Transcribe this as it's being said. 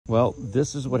Well,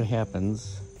 this is what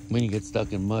happens when you get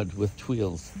stuck in mud with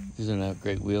wheels. These are not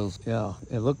great wheels. Yeah,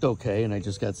 it looked okay and I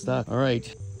just got stuck. All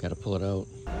right, gotta pull it out.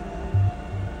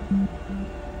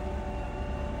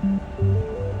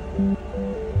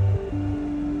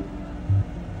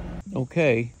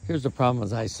 Okay, here's the problem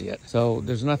as I see it. So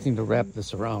there's nothing to wrap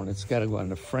this around. It's got to go on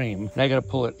the frame. And I got to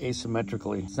pull it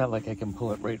asymmetrically. It's not like I can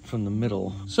pull it right from the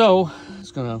middle. So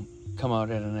it's going to come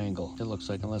out at an angle, it looks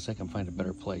like, unless I can find a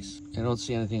better place. I don't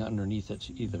see anything underneath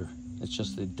it either. It's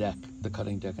just the deck, the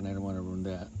cutting deck, and I don't want to ruin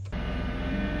that.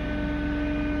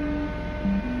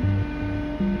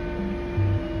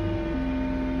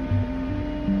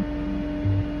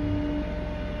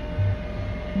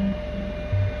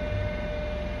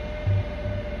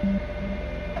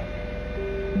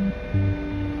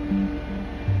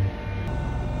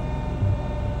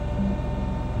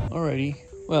 Alrighty,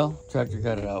 well, tractor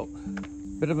got it out.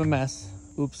 Bit of a mess,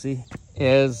 oopsie.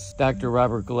 As Dr.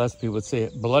 Robert Gillespie would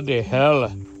say, bloody hell,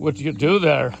 what do you do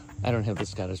there? I don't have the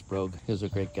Scottish brogue. He was a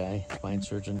great guy, spine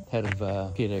surgeon, head of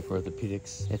pediatric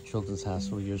orthopedics at Children's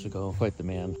Hospital years ago. Quite the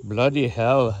man. Bloody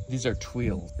hell. These are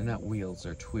tweels. They're not wheels,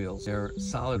 they're tweels. They're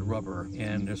solid rubber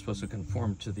and they're supposed to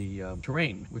conform to the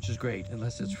terrain, which is great,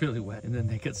 unless it's really wet, and then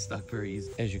they get stuck very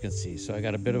easy, as you can see. So I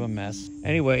got a bit of a mess.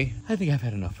 Anyway, I think I've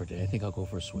had enough for today. I think I'll go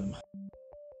for a swim.